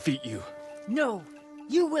how to defeat you. No,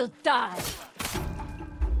 you will die.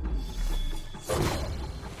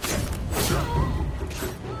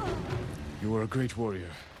 You are a great warrior,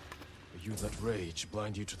 but you let rage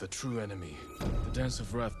blind you to the true enemy. The Dance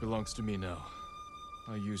of Wrath belongs to me now.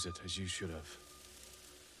 I use it as you should have.